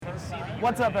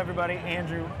What's up, everybody?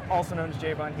 Andrew, also known as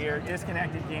J-Bun here,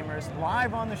 Disconnected Gamers,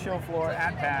 live on the show floor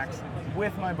at PAX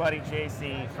with my buddy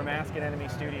JC from Ask an Enemy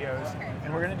Studios,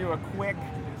 and we're going to do a quick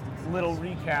little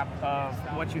recap of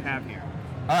what you have here.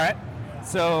 All right.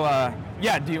 So,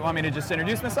 do you want me to just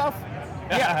introduce myself?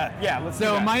 Yeah, let's do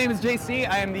that. My name is JC.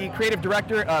 I am the creative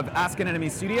director of Ask an Enemy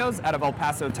Studios out of El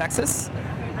Paso, Texas.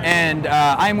 And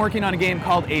I am working on a game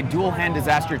called a Duel Hand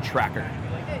Disaster Tracker.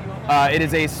 It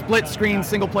is a split-screen,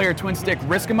 single-player, twin-stick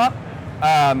risk-em-up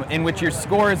in which your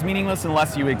score is meaningless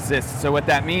unless you exist. So what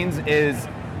that means is,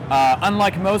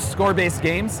 unlike most score-based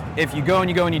games, if you go and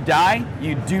you die,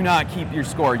 you do not keep your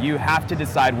score. You have to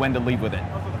decide when to leave with it.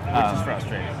 Which is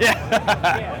frustrating.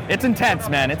 Yeah, it's intense,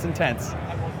 man. It's intense.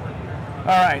 All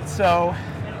right, so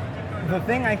the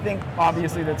thing I think,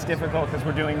 obviously, that's difficult because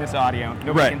we're doing this audio,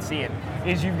 nobody can see it,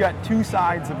 is you've got two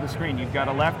sides of the screen. You've got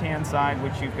a left-hand side,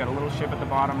 which you've got a little ship at the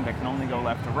bottom that can only go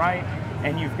left to right,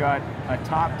 and you've got a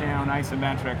top-down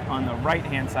isometric on the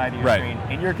right-hand side of your screen,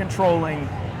 and you're controlling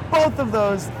both of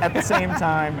those at the same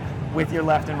time with your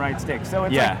left and right stick. So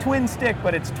it's like twin stick,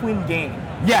 but it's twin game.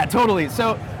 Yeah, totally.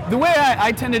 So the way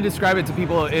I tend to describe it to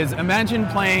people is imagine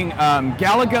playing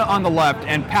Galaga on the left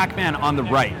and Pac-Man on the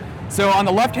right. So on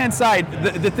the left-hand side,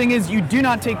 the thing is you do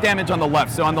not take damage on the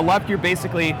left. So on the left, you're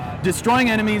basically destroying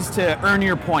enemies to earn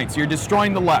your points. You're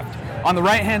destroying the left. On the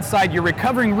right-hand side, you're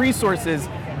recovering resources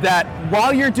that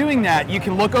while you're doing that, you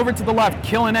can look over to the left,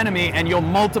 kill an enemy, and you'll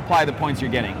multiply the points you're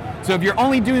getting. So if you're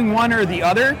only doing one or the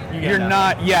other, you're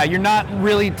not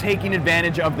really taking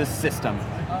advantage of the system.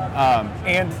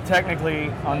 And technically,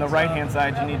 on the right-hand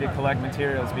side, you need to collect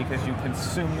materials because you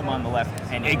consume them on the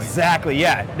left anyway. Exactly,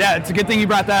 yeah. It's a good thing you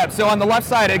brought that up. So on the left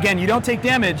side, again, you don't take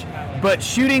damage, but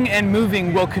shooting and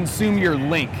moving will consume your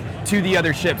link to the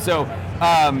other ship. So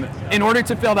in order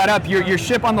to fill that up, your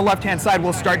ship on the left-hand side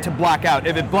will start to black out.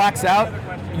 If it blacks out,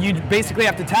 you basically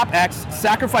have to tap X,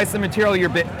 sacrifice the material you're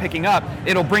picking up,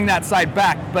 it'll bring that side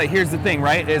back. But here's the thing,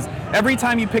 right, is every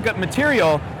time you pick up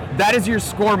material, that is your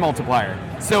score multiplier.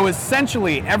 So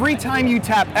essentially, every time you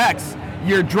tap X,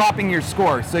 you're dropping your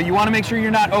score. So you want to make sure you're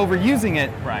not overusing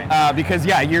it, right? Because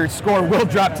your score will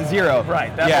drop to zero.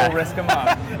 Right, that will risk them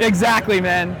up. Exactly,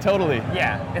 man, totally.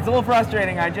 Yeah, it's a little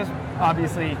frustrating.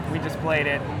 Obviously, we just played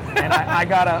it, and I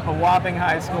got a whopping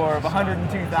high score of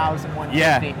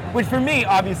 102,150. Which for me,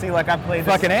 obviously, like I've played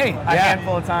this a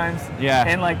handful of times. Yeah.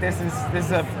 And like this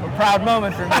is a proud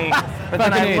moment for me. But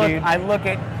then I look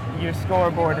at your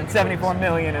scoreboard, and 74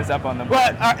 million is up on the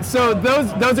board. Well, so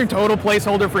those are total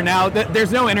placeholder for now.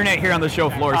 There's no internet here on the show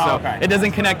floor, so it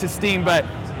doesn't connect to Steam. But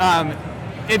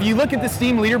if you look at the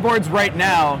Steam leaderboards right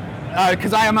now,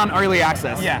 because I am on early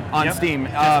access on Steam.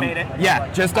 Just made it. Yeah,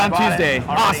 just on Tuesday.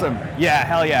 Awesome. Yeah,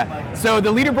 hell yeah. So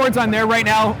the leaderboard's on there right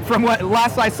now. From what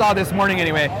last I saw this morning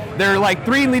anyway, there are like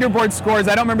 3 leaderboard scores.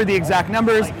 I don't remember the exact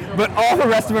numbers, but all the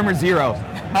rest of them are 0.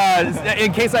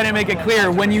 In case I didn't make it clear,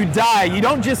 when you die, you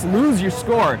don't just lose your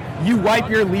score, you wipe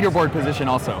your leaderboard position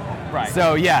also. Right.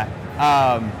 So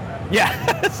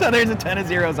so there's a ton of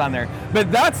zeros on there.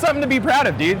 But that's something to be proud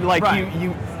of, dude. Like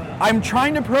I'm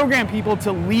trying to program people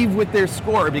to leave with their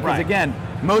score because again,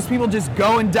 most people just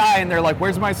go and die and they're like,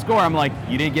 where's my score? I'm like,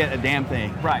 you didn't get a damn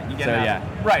thing. Right, you get nothing.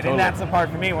 Right, totally. And that's the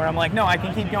part for me where I'm like, no, I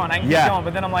can keep going,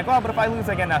 but then I'm like, oh, but if I lose,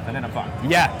 I get nothing, and I'm fucked.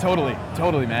 Yeah, totally,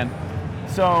 man.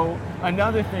 So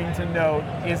another thing to note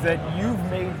is that you've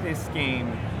made this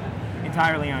game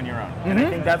entirely on your own. And I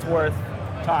think that's worth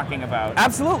talking about.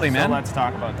 Absolutely, man. So let's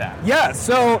talk about that. Yeah,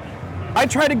 so I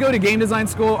tried to go to game design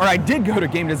school, or I did go to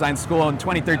game design school in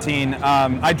 2013.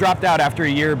 I dropped out after a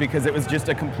year because it was just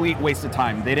a complete waste of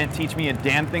time. They didn't teach me a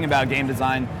damn thing about game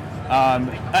design,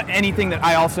 anything that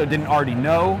I also didn't already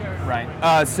know. Right.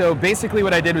 So basically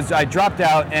what I did was I dropped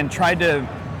out and tried to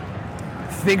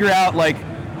figure out, like,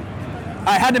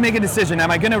 I had to make a decision.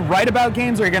 Am I going to write about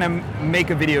games or going to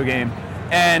make a video game?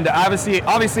 And obviously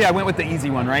I went with the easy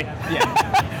one, right?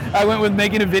 Yeah. I went with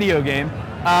making a video game.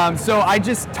 So I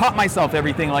just taught myself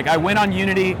everything. Like I went on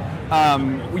Unity's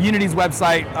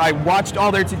website. I watched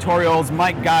all their tutorials.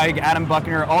 Mike Geig, Adam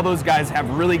Buckner, all those guys have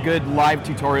really good live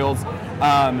tutorials.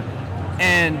 I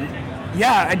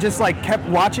just like kept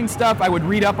watching stuff. I would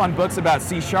read up on books about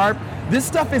C#. This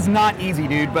stuff is not easy,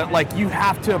 dude, but like you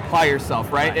have to apply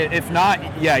yourself, right? If not,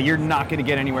 you're not gonna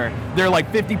get anywhere. There are like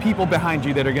 50 people behind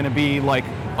you that are gonna be like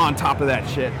on top of that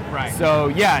shit. Right. So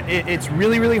it's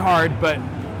really, really hard, but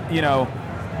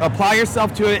apply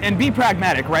yourself to it and be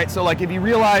pragmatic, right? So like if you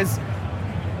realize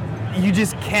you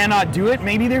just cannot do it,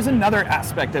 maybe there's another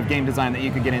aspect of game design that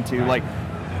you could get into. Like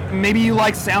maybe you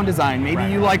like sound design, maybe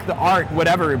you like the art,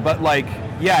 whatever, but like,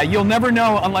 you'll never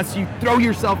know unless you throw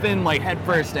yourself in like head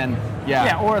first and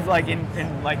Yeah. Or like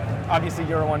in like obviously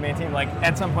you're a one-man team. Like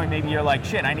at some point maybe you're like,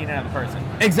 shit, I need another person.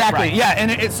 Exactly. Right. Yeah,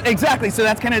 and it's exactly. So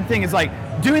that's kind of the thing is like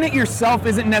doing it yourself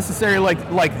isn't necessarily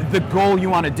like the goal you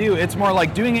want to do. It's more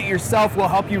like doing it yourself will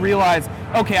help you realize,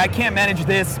 okay, I can't manage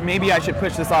this. Maybe I should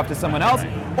push this off to someone else.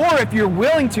 Or if you're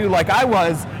willing to, like I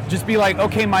was, just be like,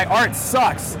 okay, my art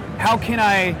sucks. How can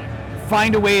I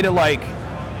find a way to like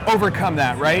overcome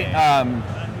that, right?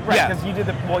 Right, because you did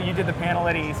the panel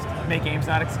at East, Make Games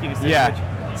Not Excuses, Yeah.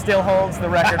 which still holds the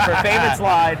record for favorite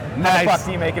slide. Nice. How the fuck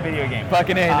do you make a video game?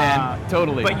 Fucking A, man.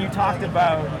 Totally. But you talked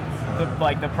about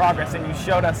the progress, and you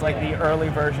showed us like the early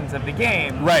versions of the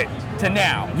game, Right. to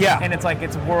now. Yeah. And it's like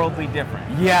it's worldly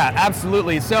different. Yeah,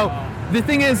 absolutely. So the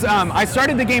thing is, I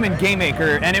started the game in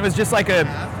GameMaker, and it was just like a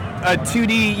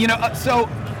 2D, so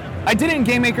I did it in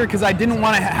GameMaker because I didn't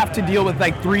want to have to deal with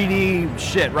like 3D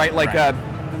shit, right? Like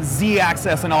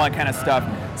Z-axis and all that kind of stuff.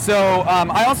 So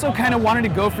I also kind of wanted to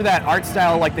go for that art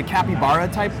style, like the capybara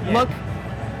type look.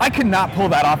 I could not pull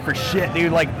that off for shit,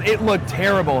 dude. Like, it looked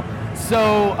terrible.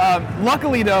 So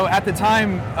luckily, though, at the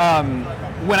time,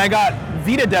 when I got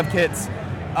Vita dev kits,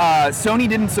 Sony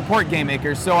didn't support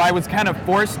GameMaker, so I was kind of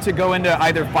forced to go into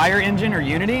either Fire Engine or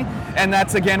Unity, and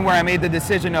that's, again, where I made the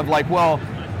decision of, like, well,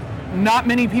 not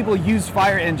many people use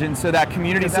Fire Engine, so that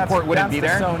community support wouldn't be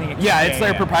there. Sony yeah, it's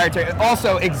their proprietary.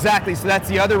 Also, exactly. So that's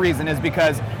the other reason is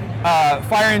because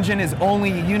Fire Engine is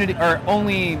only Unity or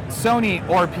only Sony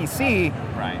or PC.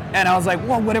 Right. And I was like,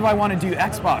 well, what if I want to do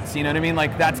Xbox? You know what I mean?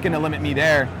 Like that's going to limit me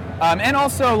there. And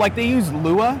also, like they use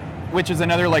Lua, which is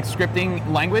another like scripting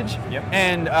language. Yep.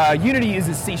 And Unity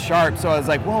uses C#. So I was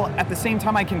like, well, at the same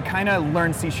time, I can kind of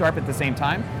learn C# at the same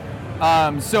time.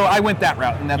 So I went that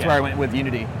route, and that's where I went with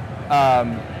Unity.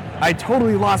 I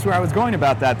totally lost where I was going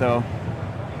about that though,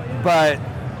 but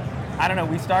I don't know.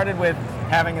 We started with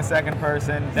having a second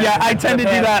person. Yeah, I tend to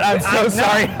do that. I'm so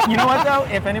sorry. You know what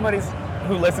though? If anybody's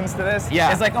who listens to this,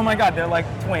 it's like, oh my god, they're like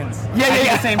twins. I do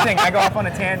the same thing. I go off on a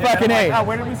tangent. Fucking and I'm A. like, oh,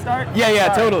 where did we start?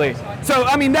 Yeah, totally. So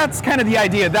I mean, that's kind of the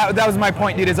idea. That was my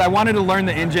point, dude. Is I wanted to learn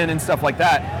the engine and stuff like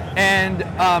that, and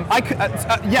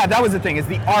that was the thing. Is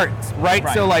the art, right?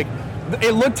 So like,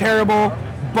 it looked terrible,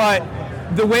 but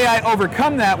the way I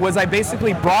overcome that was I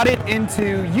basically brought it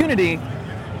into Unity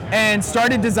and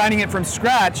started designing it from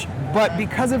scratch. But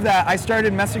because of that, I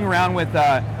started messing around with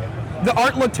the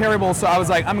art looked terrible, so I was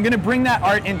like, I'm going to bring that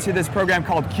art into this program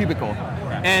called Cubicle.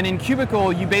 And in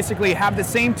Cubicle, you basically have the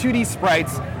same 2D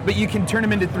sprites, but you can turn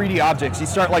them into 3D objects. You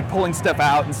start like pulling stuff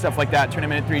out and stuff like that, turn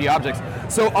them into 3D objects.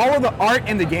 So all of the art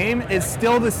in the game is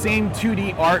still the same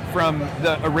 2D art from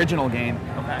the original game.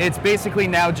 It's basically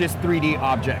now just 3D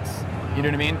objects. You know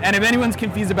what I mean? And if anyone's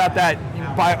confused about that,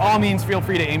 by all means, feel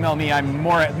free to email me. I'm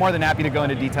more than happy to go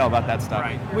into detail about that stuff.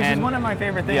 Right. Which is one of my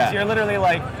favorite things. You're literally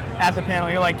like, at the panel,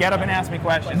 you're like, get up and ask me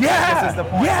questions. Yeah. Like, this is the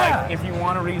point. Yeah. Like, if you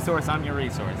want a resource, I'm your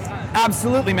resource.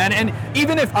 Absolutely, man. And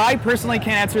even if I personally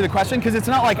can't answer the question, because it's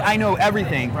not like I know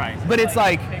everything, but it's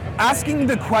like asking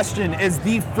the question is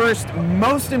the first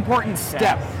most important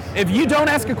step. If you don't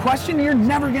ask a question, you're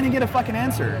never going to get a fucking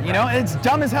answer. You know, it's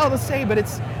dumb as hell to say, but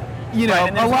it's, you know,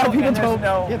 a lot of people don't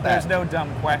get that. There's no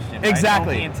dumb question. Right?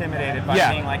 Exactly. Don't be intimidated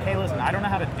by being like, hey, listen, I don't know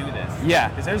how to do this. Yeah.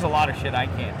 Because there's a lot of shit I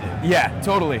can't do. Yeah,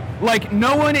 totally. Like,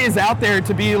 no one is out there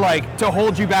to be like, to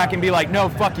hold you back and be like, no,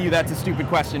 fuck you, that's a stupid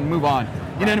question, move on.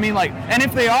 You know what I mean? Like, and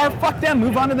if they are, fuck them,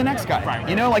 move on to the next guy. Right.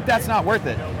 You know, like, that's not worth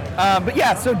it. But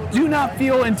yeah, so do not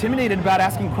feel intimidated about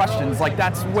asking questions. Like,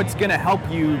 that's what's going to help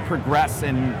you progress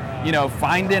and, you know,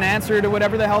 find an answer to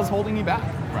whatever the hell is holding you back.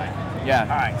 Right. Yeah. All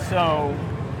right, so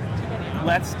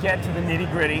let's get to the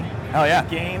nitty gritty. Oh yeah. The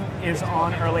game is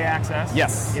on early access.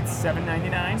 Yes. It's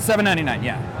 $7.99. $7.99,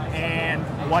 yeah. And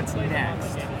what's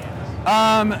next?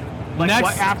 Next,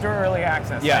 what after early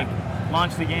access? Yeah. Like,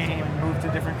 launch the game, move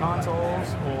to different consoles?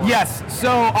 Or? Yes.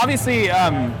 So obviously,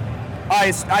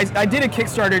 I did a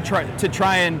Kickstarter to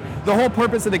try and, the whole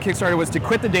purpose of the Kickstarter was to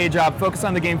quit the day job, focus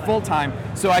on the game full time,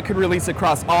 so I could release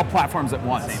across all platforms at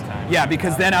once. Same time. Yeah,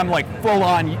 because then I'm like full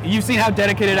on. You've seen how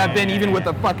dedicated I've been, even with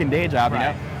the fucking day job, you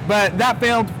know. But that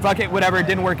failed. Fuck it, whatever. It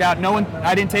didn't work out.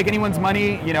 I didn't take anyone's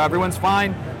money. You know, everyone's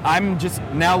fine. I'm just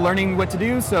now learning what to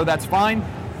do, so that's fine.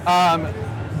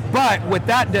 But what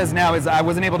that does now is I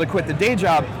wasn't able to quit the day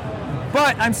job,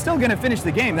 but I'm still going to finish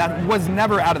the game. That was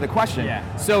never out of the question.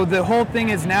 Yeah. So the whole thing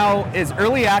is now is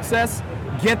early access,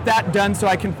 get that done so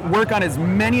I can work on as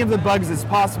many of the bugs as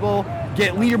possible,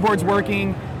 get leaderboards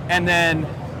working, and then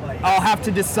I'll have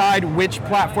to decide which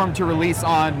platform to release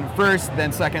on first,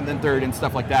 then second, then third, and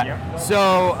stuff like that. Yep.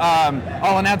 So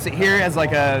I'll announce it here as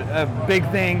like a big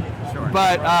thing,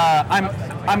 but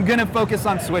I'm gonna focus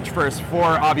on Switch first for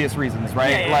obvious reasons,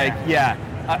 right?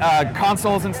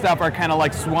 Consoles and stuff are kind of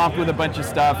like swamped with a bunch of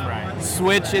stuff. Right.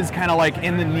 Switch is kind of like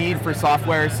in the need for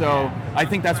software, so I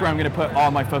think that's where I'm going to put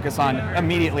all my focus on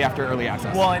immediately after early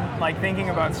access. Well, and like thinking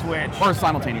about Switch, or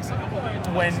simultaneously.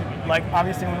 when like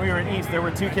obviously when we were in East, there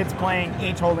were 2 kids playing,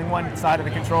 each holding one side of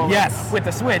the controller. Yes. With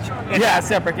the Switch, it has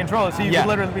separate controllers, so you could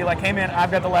literally be like, "Hey man,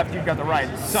 I've got the left, you've got the right."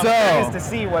 So I'm curious to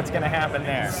see what's going to happen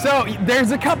there. So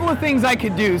there's a couple of things I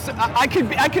could do. So I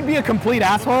could be a complete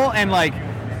asshole and like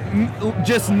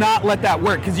just not let that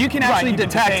work, because you can actually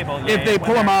detect if they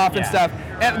pull them off and stuff.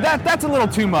 And that's a little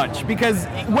too much, because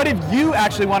what if you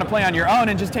actually want to play on your own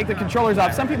and just take the controllers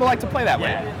off? Some people like to play that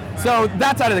way. So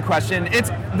that's out of the question.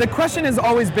 The question has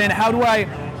always been, how do I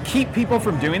keep people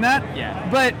from doing that?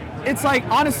 But it's like,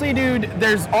 honestly, dude,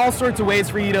 there's all sorts of ways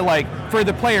for you to, like, for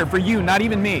the player, for you, not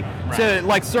even me, to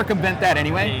like circumvent that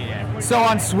anyway. So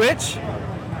on Switch,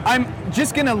 I'm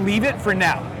just gonna leave it for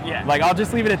now. Like, I'll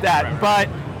just leave it at that. But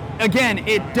again,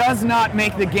 it does not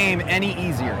make the game any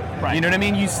easier. You know what I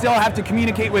mean? You still have to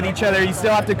communicate with each other. You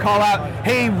still have to call out,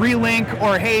 hey, relink,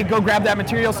 or hey, go grab that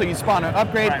material so you spawn an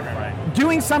upgrade.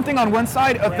 Doing something on one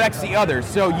side affects the other,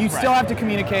 so you still have to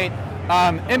communicate.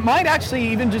 It might actually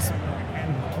even just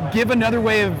give another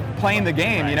way of playing the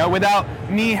game, you know, without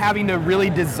me having to really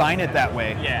design it that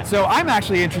way. So I'm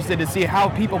actually interested to see how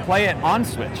people play it on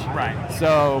Switch.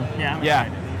 So yeah.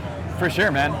 For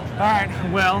sure, man. All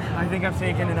right. Well, I think I've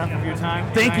taken enough of your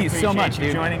time. Thank you so much, you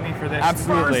dude. joining me for this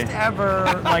Absolutely. first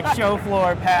ever like show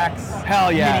floor PAX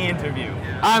mini interview.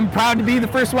 I'm proud to be the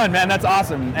first one, man. That's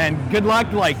awesome. And good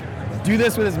luck. Like, do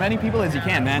this with as many people as you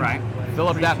can, man. Fill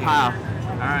up that pile.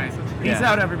 All right. Peace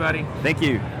out, everybody. Thank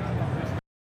you.